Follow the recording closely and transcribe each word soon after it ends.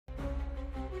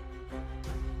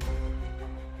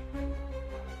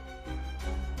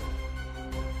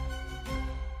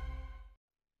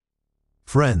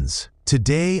Friends,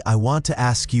 today I want to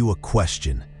ask you a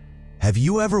question. Have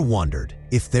you ever wondered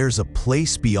if there's a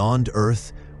place beyond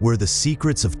Earth where the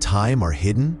secrets of time are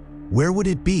hidden? Where would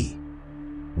it be?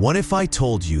 What if I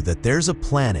told you that there's a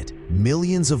planet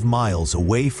millions of miles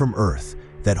away from Earth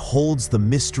that holds the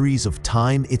mysteries of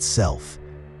time itself?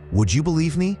 Would you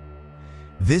believe me?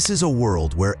 This is a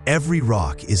world where every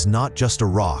rock is not just a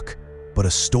rock, but a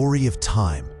story of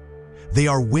time. They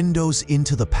are windows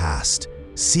into the past,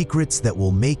 secrets that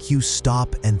will make you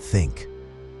stop and think.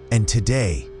 And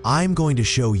today, I'm going to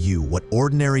show you what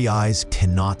ordinary eyes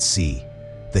cannot see,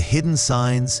 the hidden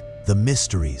signs, the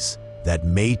mysteries that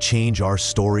may change our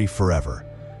story forever.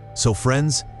 So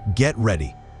friends, get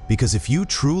ready, because if you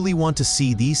truly want to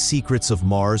see these secrets of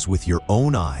Mars with your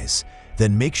own eyes,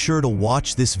 then make sure to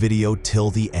watch this video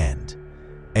till the end.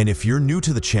 And if you're new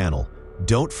to the channel,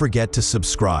 don't forget to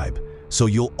subscribe, so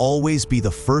you'll always be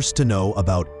the first to know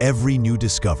about every new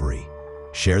discovery.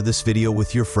 Share this video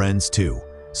with your friends too,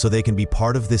 so they can be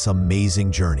part of this amazing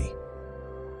journey.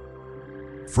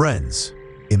 Friends,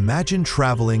 imagine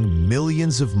traveling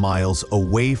millions of miles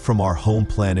away from our home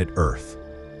planet Earth.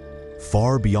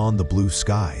 Far beyond the blue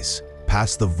skies,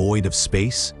 past the void of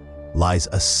space, lies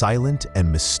a silent and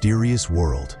mysterious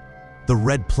world, the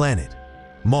red planet,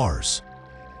 Mars.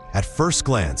 At first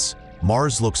glance,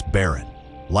 Mars looks barren,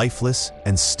 lifeless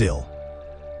and still.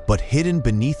 But hidden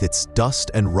beneath its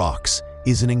dust and rocks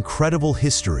is an incredible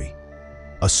history,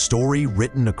 a story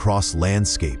written across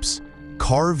landscapes,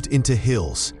 carved into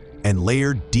hills, and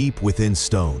layered deep within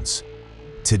stones.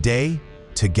 Today,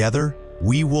 together,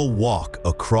 we will walk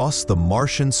across the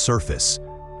Martian surface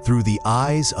through the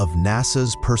eyes of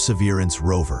NASA's Perseverance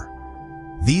Rover.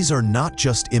 These are not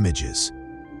just images.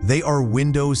 They are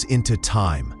windows into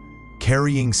time,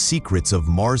 carrying secrets of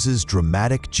Mars's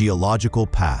dramatic geological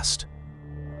past.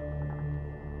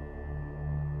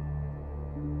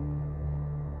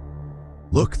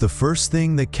 Look, the first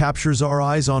thing that captures our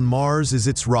eyes on Mars is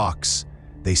its rocks.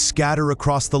 They scatter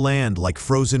across the land like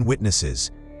frozen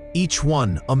witnesses, each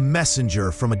one a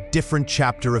messenger from a different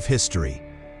chapter of history.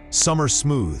 Some are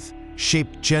smooth,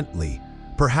 shaped gently,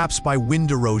 perhaps by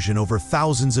wind erosion over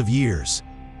thousands of years.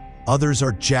 Others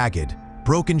are jagged,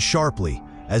 broken sharply,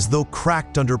 as though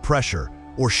cracked under pressure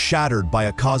or shattered by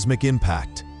a cosmic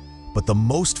impact. But the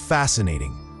most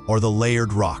fascinating are the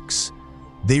layered rocks.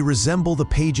 They resemble the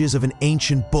pages of an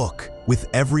ancient book, with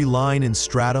every line and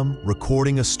stratum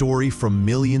recording a story from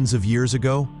millions of years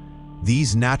ago.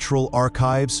 These natural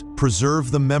archives preserve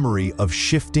the memory of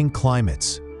shifting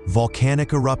climates,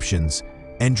 volcanic eruptions,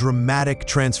 and dramatic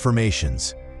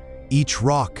transformations. Each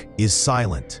rock is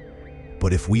silent,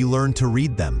 but if we learn to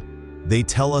read them, they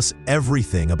tell us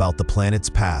everything about the planet's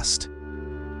past.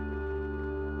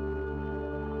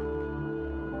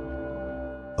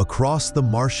 Across the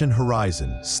Martian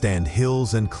horizon stand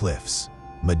hills and cliffs,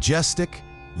 majestic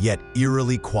yet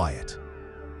eerily quiet.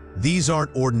 These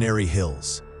aren't ordinary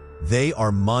hills. They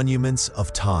are monuments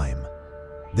of time.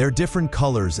 Their different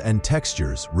colors and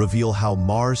textures reveal how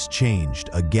Mars changed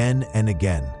again and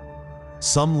again.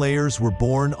 Some layers were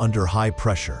born under high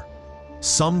pressure.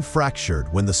 Some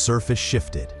fractured when the surface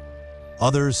shifted.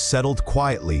 Others settled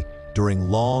quietly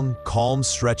during long, calm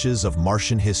stretches of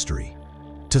Martian history.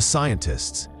 To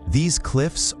scientists, these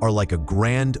cliffs are like a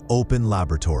grand open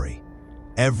laboratory.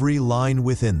 Every line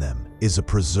within them is a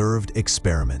preserved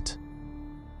experiment,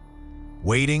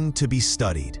 waiting to be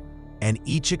studied, and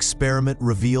each experiment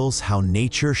reveals how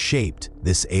nature shaped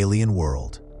this alien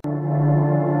world.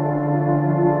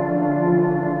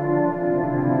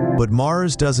 But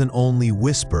Mars doesn't only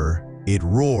whisper, it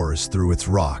roars through its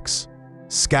rocks.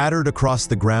 Scattered across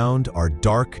the ground are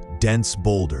dark, dense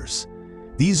boulders.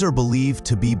 These are believed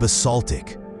to be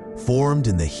basaltic, formed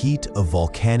in the heat of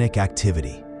volcanic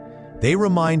activity. They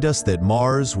remind us that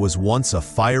Mars was once a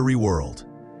fiery world.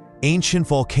 Ancient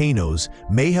volcanoes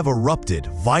may have erupted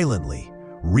violently,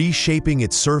 reshaping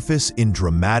its surface in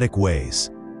dramatic ways.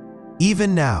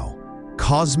 Even now,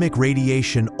 cosmic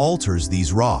radiation alters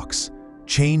these rocks,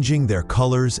 changing their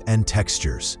colors and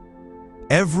textures.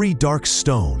 Every dark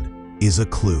stone is a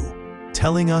clue,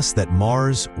 telling us that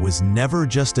Mars was never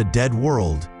just a dead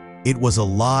world, it was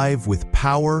alive with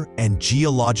power and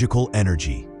geological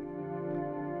energy.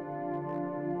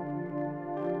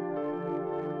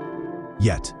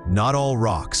 Yet, not all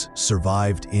rocks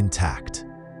survived intact.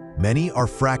 Many are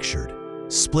fractured,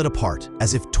 split apart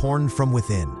as if torn from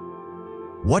within.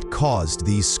 What caused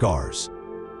these scars?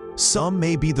 Some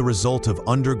may be the result of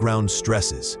underground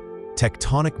stresses,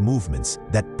 tectonic movements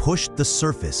that pushed the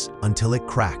surface until it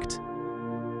cracked.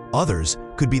 Others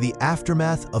could be the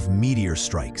aftermath of meteor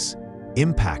strikes,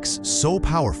 impacts so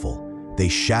powerful they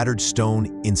shattered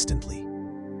stone instantly.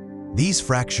 These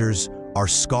fractures are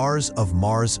scars of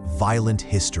Mars' violent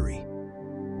history.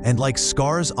 And like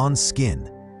scars on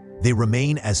skin, they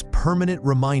remain as permanent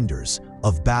reminders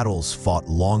of battles fought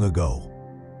long ago.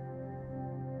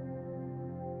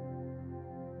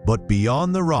 But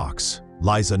beyond the rocks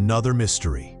lies another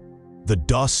mystery: the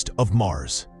dust of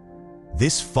Mars.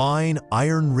 This fine,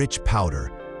 iron-rich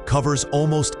powder covers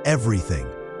almost everything,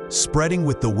 spreading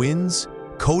with the winds,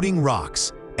 coating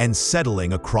rocks, and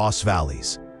settling across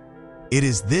valleys. It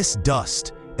is this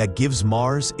dust that gives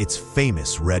Mars its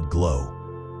famous red glow.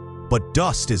 But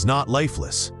dust is not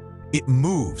lifeless. It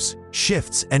moves,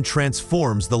 shifts, and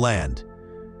transforms the land.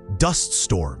 Dust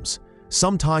storms,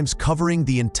 sometimes covering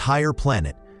the entire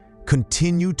planet,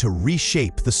 continue to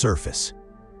reshape the surface.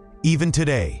 Even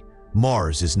today,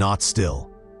 Mars is not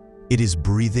still. It is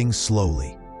breathing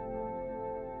slowly.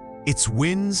 Its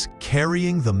winds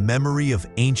carrying the memory of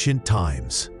ancient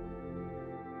times.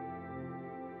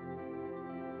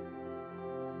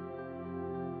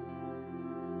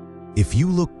 If you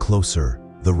look closer,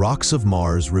 the rocks of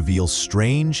Mars reveal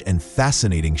strange and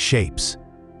fascinating shapes.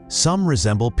 Some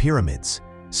resemble pyramids,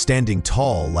 standing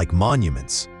tall like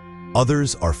monuments.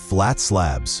 Others are flat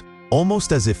slabs,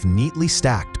 almost as if neatly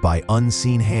stacked by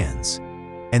unseen hands.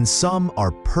 And some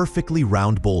are perfectly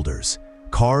round boulders,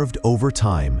 carved over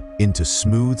time into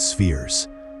smooth spheres.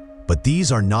 But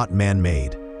these are not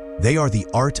man-made. They are the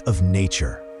art of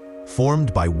nature,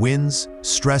 formed by winds,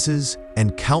 stresses,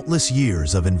 and countless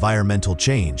years of environmental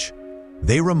change.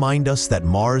 They remind us that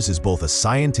Mars is both a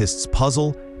scientist's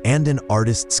puzzle and an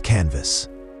artist's canvas.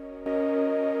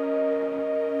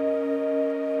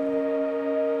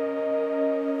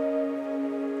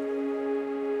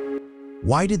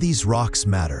 Why do these rocks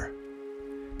matter?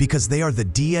 Because they are the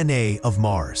DNA of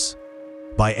Mars.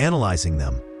 By analyzing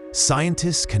them,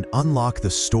 scientists can unlock the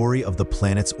story of the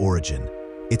planet's origin,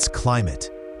 its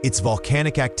climate, its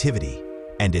volcanic activity,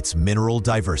 and its mineral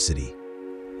diversity.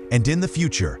 And in the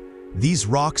future, these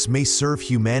rocks may serve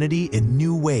humanity in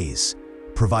new ways,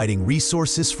 providing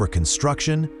resources for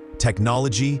construction,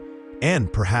 technology,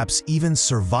 and perhaps even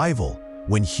survival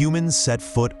when humans set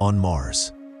foot on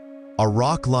Mars. A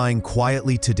rock lying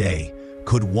quietly today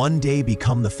could one day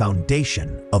become the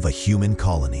foundation of a human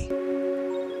colony.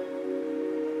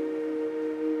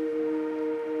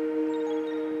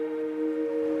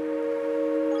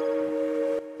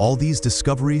 All these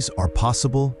discoveries are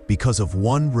possible because of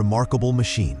one remarkable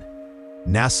machine: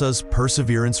 NASA's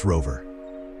Perseverance Rover.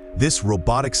 This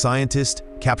robotic scientist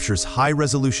captures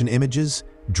high-resolution images,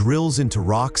 drills into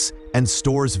rocks, and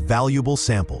stores valuable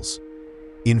samples.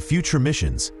 In future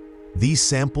missions, these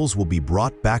samples will be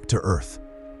brought back to Earth,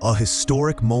 a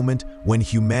historic moment when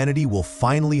humanity will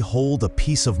finally hold a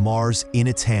piece of Mars in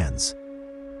its hands.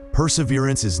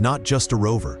 Perseverance is not just a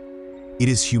rover. It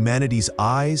is humanity's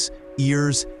eyes,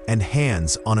 ears, and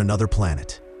hands on another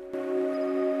planet.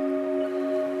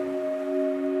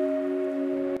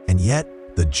 And yet,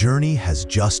 the journey has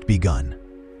just begun.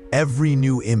 Every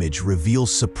new image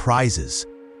reveals surprises: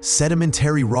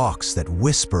 sedimentary rocks that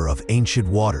whisper of ancient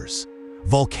waters,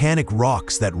 volcanic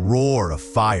rocks that roar of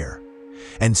fire,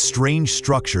 and strange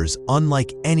structures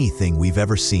unlike anything we've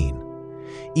ever seen.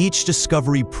 Each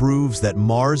discovery proves that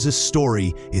Mars'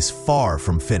 story is far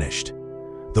from finished.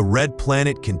 The red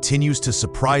planet continues to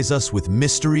surprise us with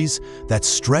mysteries that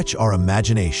stretch our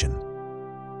imagination.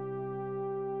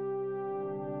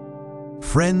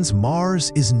 Friends,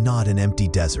 Mars is not an empty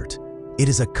desert. It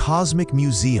is a cosmic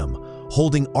museum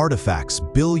holding artifacts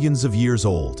billions of years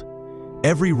old.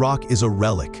 Every rock is a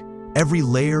relic, every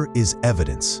layer is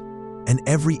evidence, and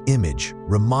every image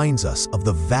reminds us of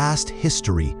the vast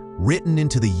history written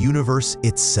into the universe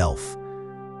itself.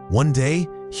 One day,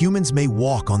 humans may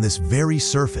walk on this very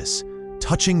surface,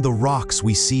 touching the rocks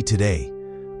we see today,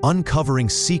 uncovering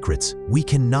secrets we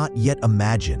cannot yet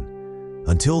imagine.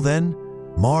 Until then,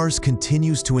 Mars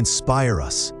continues to inspire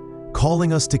us,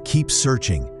 calling us to keep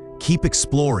searching, keep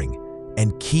exploring,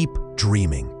 and keep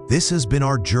dreaming. This has been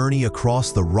our journey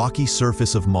across the rocky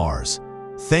surface of Mars.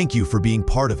 Thank you for being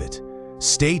part of it.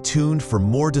 Stay tuned for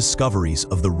more discoveries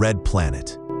of the red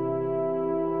planet.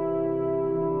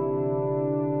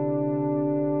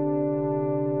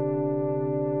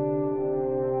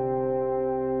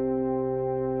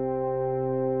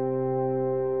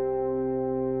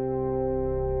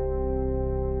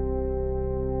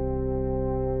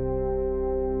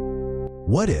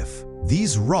 What if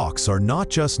these rocks are not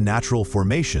just natural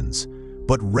formations,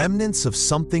 but remnants of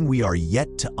something we are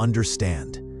yet to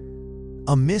understand?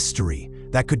 A mystery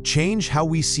that could change how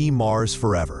we see Mars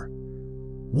forever.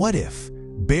 What if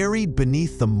Buried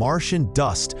beneath the Martian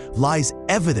dust lies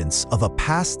evidence of a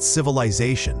past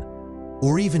civilization,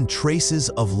 or even traces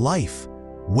of life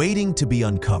waiting to be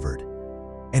uncovered.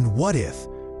 And what if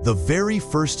the very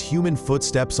first human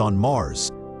footsteps on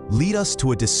Mars lead us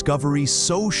to a discovery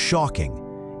so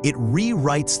shocking it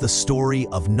rewrites the story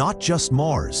of not just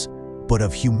Mars, but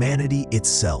of humanity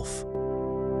itself?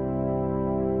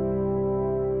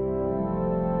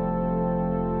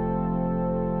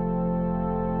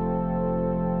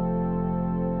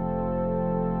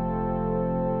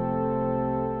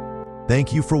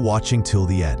 Thank you for watching till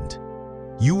the end.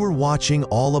 You were watching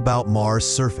all about Mars'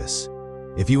 surface.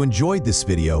 If you enjoyed this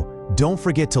video, don't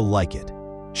forget to like it,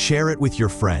 share it with your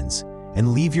friends,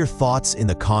 and leave your thoughts in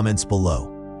the comments below.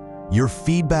 Your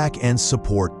feedback and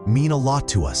support mean a lot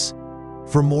to us.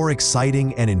 For more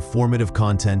exciting and informative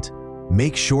content,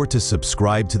 make sure to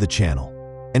subscribe to the channel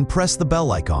and press the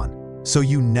bell icon so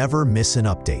you never miss an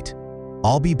update.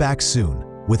 I'll be back soon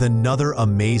with another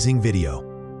amazing video.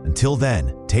 Until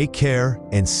then, take care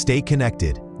and stay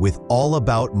connected with All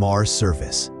About Mars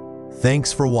Surface.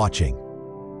 Thanks for watching.